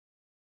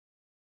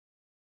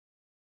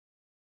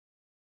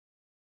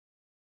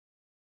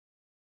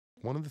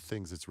One of the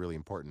things that's really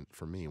important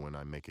for me when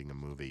I'm making a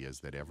movie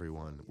is that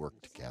everyone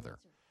work together,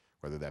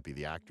 whether that be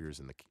the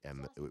actors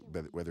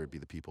whether it be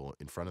the people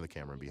in front of the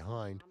camera and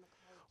behind,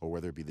 or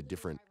whether it be the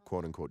different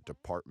quote unquote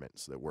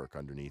departments that work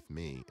underneath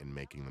me in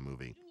making the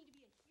movie.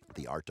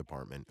 The art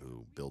department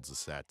who builds the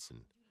sets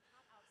and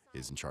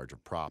is in charge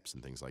of props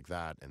and things like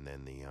that, and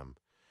then the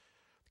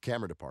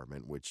camera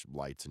department which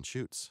lights and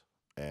shoots.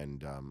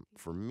 And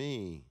for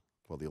me,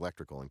 well, the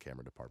electrical and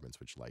camera departments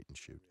which light and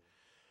shoot.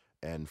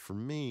 And for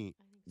me,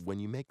 when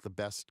you make the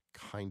best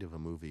kind of a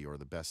movie or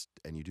the best,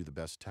 and you do the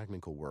best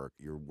technical work,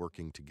 you're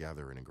working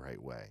together in a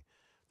great way.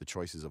 The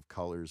choices of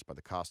colors by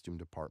the costume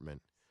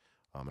department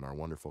and our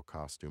wonderful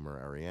costumer,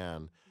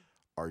 Ariane,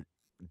 are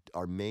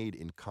are made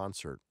in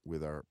concert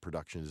with our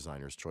production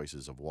designers'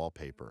 choices of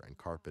wallpaper and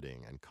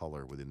carpeting and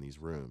color within these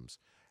rooms.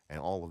 And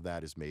all of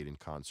that is made in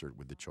concert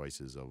with the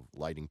choices of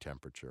lighting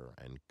temperature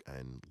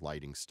and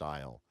lighting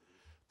style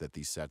that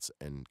these sets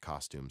and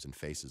costumes and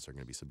faces are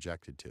going to be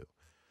subjected to.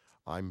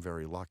 I'm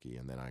very lucky,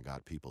 and then I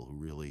got people who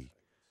really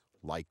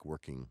like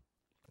working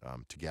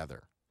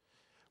together.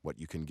 What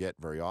you can get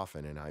very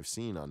often, and I've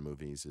seen on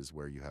movies, is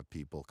where you have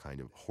people kind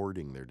of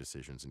hoarding their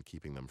decisions and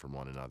keeping them from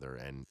one another.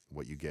 And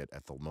what you get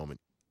at the moment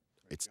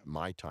it's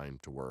my time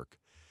to work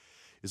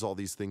is all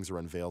these things are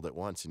unveiled at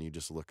once, and you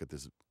just look at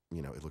this,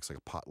 it looks like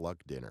a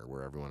potluck dinner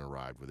where everyone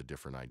arrived with a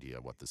different idea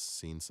of what the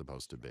scene's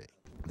supposed to be.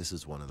 This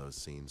is one of those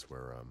scenes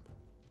where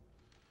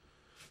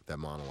that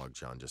monologue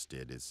John just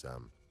did is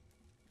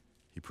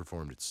he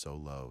performed it so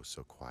low,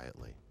 so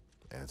quietly.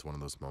 And it's one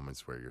of those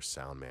moments where your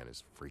sound man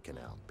is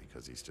freaking out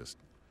because he's just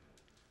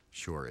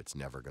sure it's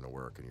never going to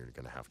work and you're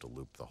going to have to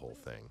loop the whole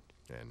thing.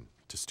 And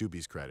to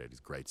Stubby's credit, he's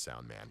a great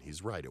sound man.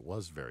 He's right, it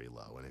was very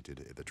low, and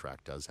the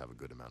track does have a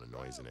good amount of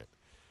noise in it.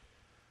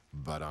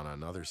 But on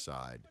another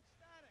side,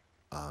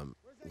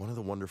 one of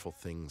the wonderful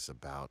things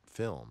about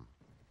film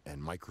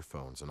and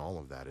microphones and all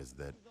of that is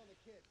that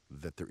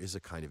there is a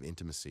kind of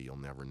intimacy you'll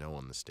never know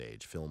on the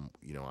stage. Film,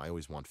 I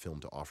always want film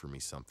to offer me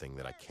something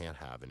that I can't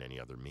have in any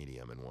other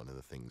medium, and one of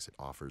the things it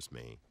offers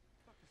me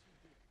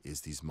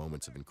is these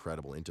moments of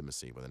incredible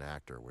intimacy with an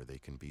actor where they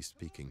can be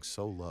speaking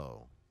so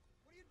low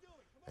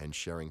and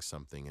sharing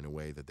something in a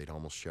way that they'd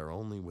almost share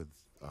only with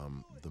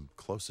the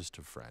closest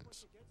of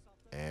friends,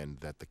 and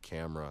that the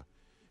camera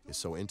is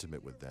so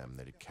intimate with them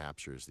that it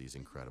captures these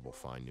incredible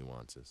fine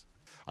nuances.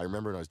 I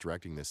remember when I was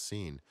directing this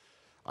scene,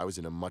 I was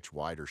in a much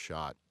wider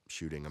shot,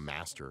 shooting a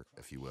master,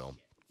 if you will,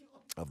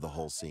 of the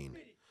whole scene.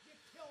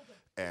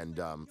 And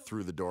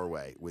through the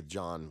doorway, with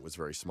John was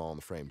very small in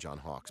the frame, John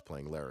Hawkes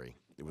playing Larry.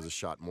 It was a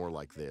shot more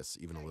like this,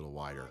 even a little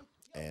wider.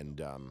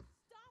 And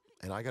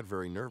I got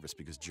very nervous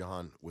because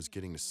John was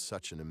getting to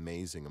such an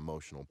amazing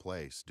emotional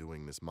place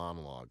doing this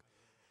monologue.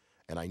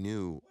 And I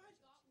knew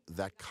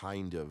the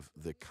kind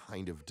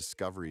of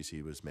discoveries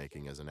he was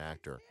making as an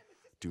actor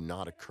do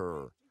not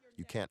occur.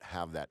 You can't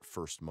have that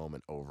first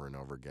moment over and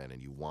over again,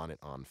 and you want it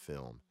on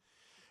film.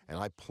 And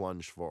I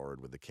plunged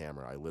forward with the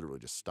camera. I literally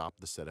just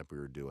stopped the setup we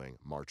were doing,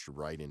 marched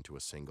right into a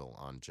single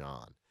on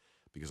John,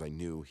 because I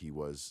knew he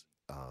was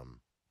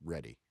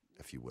ready,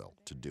 if you will,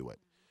 to do it.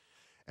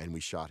 And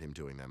we shot him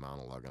doing that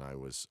monologue, and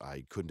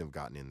I couldn't have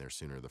gotten in there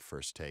sooner. The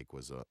first take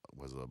was a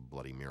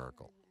bloody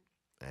miracle.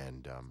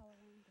 And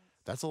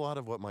that's a lot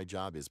of what my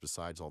job is,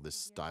 besides all this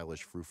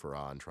stylish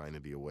frou-frou and trying to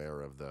be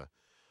aware of the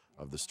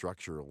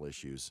structural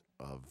issues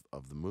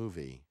of the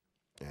movie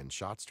and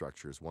shot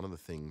structures. One of the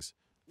things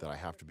that I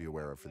have to be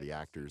aware of for the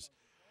actors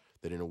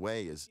that in a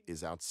way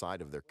is outside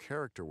of their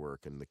character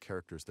work and the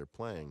characters they're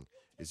playing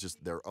is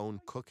just their own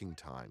cooking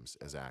times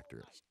as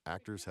actors.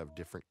 Actors have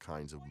different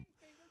kinds of,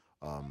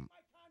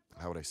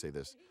 how would I say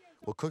this?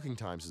 Well, cooking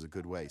times is a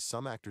good way.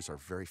 Some actors are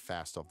very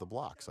fast off the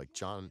blocks, like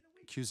John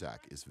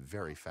Cusack is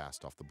very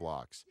fast off the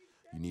blocks.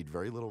 You need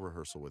very little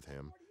rehearsal with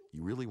him.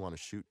 You really want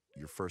to shoot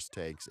your first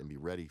takes and be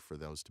ready for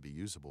those to be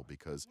usable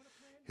because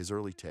his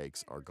early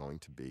takes are going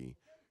to be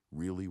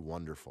really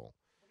wonderful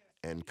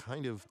and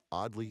kind of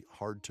oddly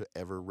hard to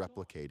ever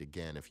replicate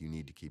again if you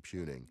need to keep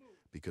shooting,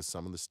 because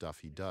some of the stuff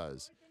he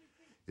does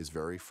is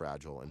very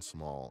fragile and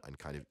small and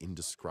kind of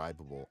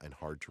indescribable and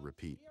hard to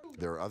repeat.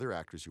 There are other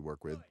actors you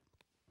work with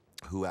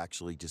who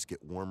actually just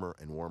get warmer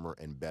and warmer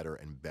and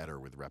better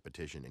with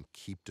repetition and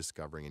keep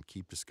discovering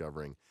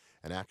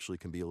and actually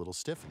can be a little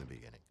stiff in the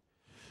beginning.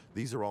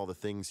 These are all the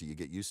things that you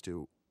get used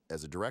to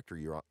as a director.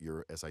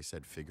 You're, as I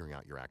said, figuring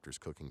out your actors'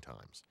 cooking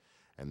times,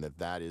 and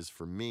that is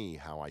for me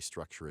how I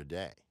structure a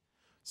day.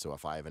 So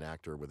if I have an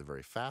actor with a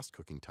very fast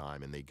cooking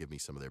time and they give me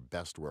some of their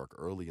best work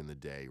early in the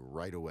day,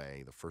 right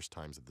away, the first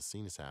times that the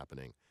scene is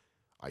happening,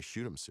 I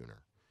shoot them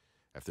sooner.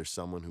 If there's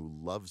someone who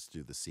loves to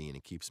do the scene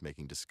and keeps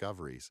making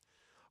discoveries,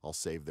 I'll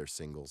save their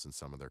singles and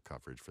some of their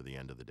coverage for the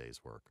end of the day's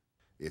work.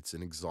 It's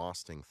an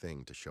exhausting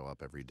thing to show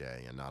up every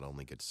day and not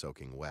only get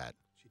soaking wet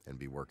and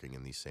be working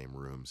in these same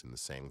rooms in the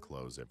same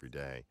clothes every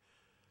day,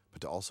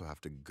 but to also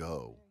have to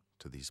go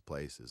to these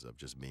places of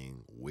just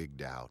being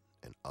wigged out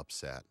and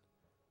upset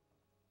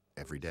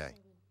every day.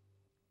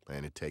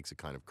 And it takes a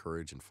kind of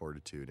courage and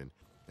fortitude, and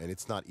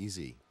it's not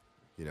easy,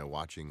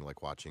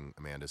 watching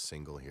Amanda's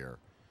single here.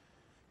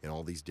 in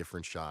all these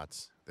different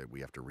shots that we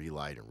have to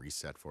relight and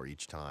reset for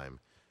each time.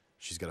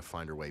 She's got to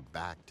find her way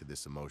back to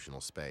this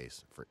emotional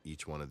space for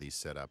each one of these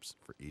setups,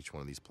 for each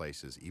one of these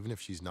places. Even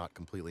if she's not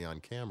completely on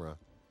camera,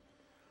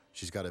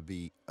 she's got to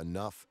be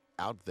enough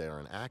out there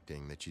and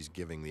acting that she's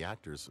giving the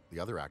actors, the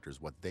other actors,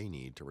 what they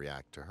need to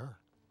react to her.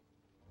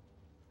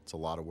 It's a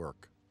lot of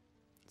work.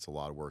 It's a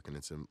lot of work, and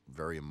it's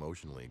very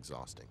emotionally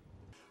exhausting.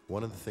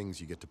 One of the things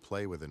you get to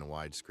play with in a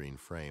widescreen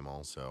frame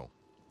also,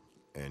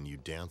 and you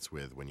dance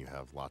with when you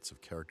have lots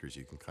of characters,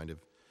 you can kind of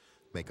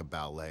make a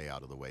ballet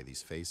out of the way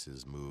these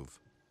faces move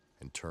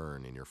and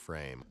turn in your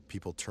frame.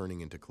 People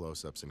turning into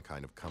close-ups and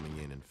kind of coming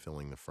in and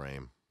filling the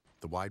frame.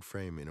 The wide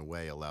frame, in a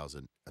way, allows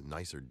a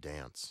nicer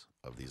dance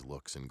of these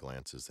looks and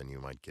glances than you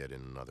might get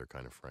in another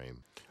kind of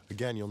frame.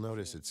 Again, you'll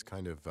notice it's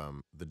kind of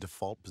the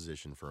default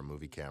position for a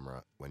movie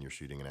camera when you're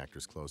shooting an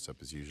actor's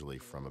close-up is usually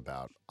from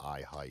about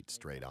eye height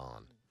straight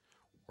on,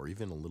 or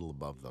even a little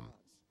above them.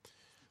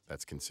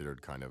 That's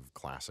considered kind of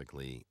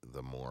classically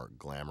the more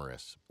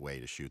glamorous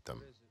way to shoot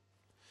them.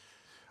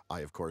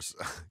 I, of course,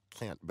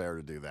 can't bear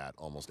to do that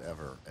almost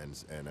ever,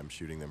 and I'm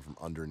shooting them from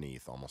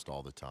underneath almost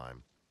all the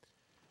time.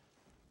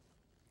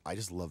 I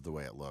just love the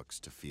way it looks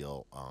to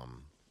feel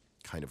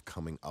kind of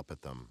coming up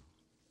at them.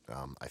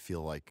 I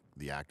feel like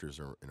the actors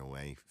are, in a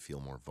way, feel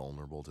more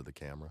vulnerable to the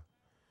camera,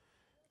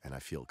 and I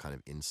feel kind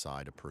of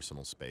inside a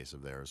personal space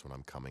of theirs when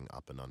I'm coming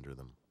up and under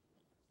them.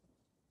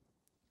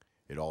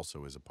 It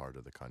also is a part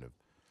of the kind of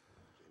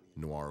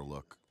noir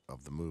look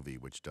of the movie,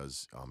 which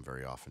does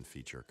very often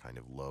feature kind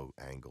of low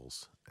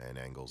angles and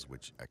angles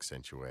which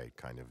accentuate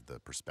kind of the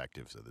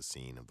perspectives of the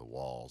scene, of the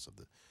walls, of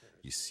the,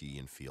 you see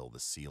and feel the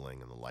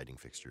ceiling and the lighting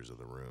fixtures of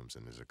the rooms,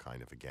 and there's a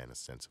kind of, again, a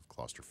sense of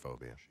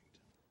claustrophobia.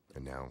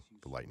 And now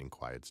the lightning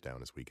quiets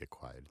down as we get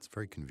quiet. It's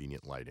very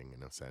convenient lighting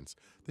in a sense.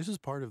 This is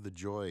part of the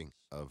joy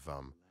of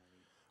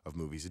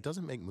movies. It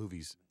doesn't make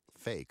movies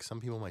fake.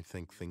 Some people might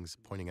think things,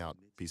 pointing out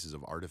pieces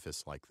of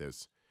artifice like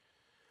this,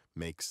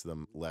 makes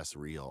them less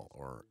real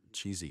or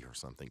cheesy or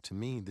something. To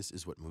me, this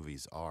is what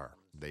movies are.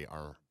 They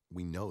are,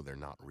 we know they're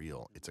not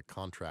real. It's a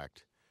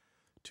contract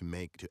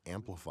to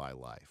amplify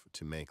life,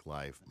 to make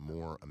life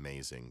more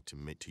amazing,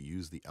 to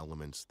use the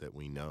elements that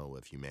we know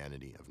of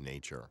humanity, of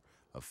nature,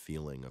 of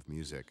feeling, of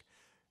music,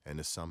 and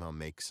to somehow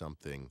make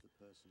something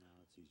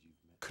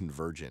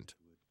convergent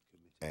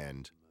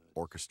and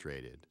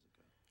orchestrated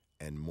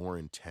and more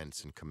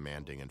intense and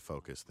commanding and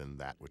focused than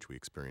that which we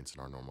experience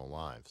in our normal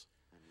lives.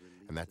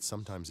 And that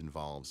sometimes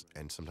involves,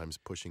 and sometimes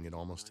pushing it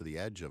almost to the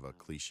edge of a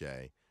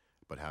cliche,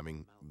 but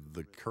having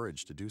the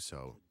courage to do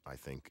so, I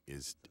think,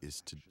 is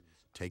to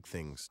take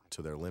things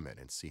to their limit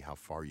and see how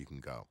far you can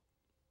go,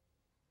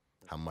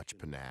 how much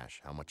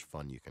panache, how much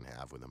fun you can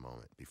have with a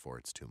moment before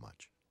it's too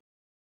much.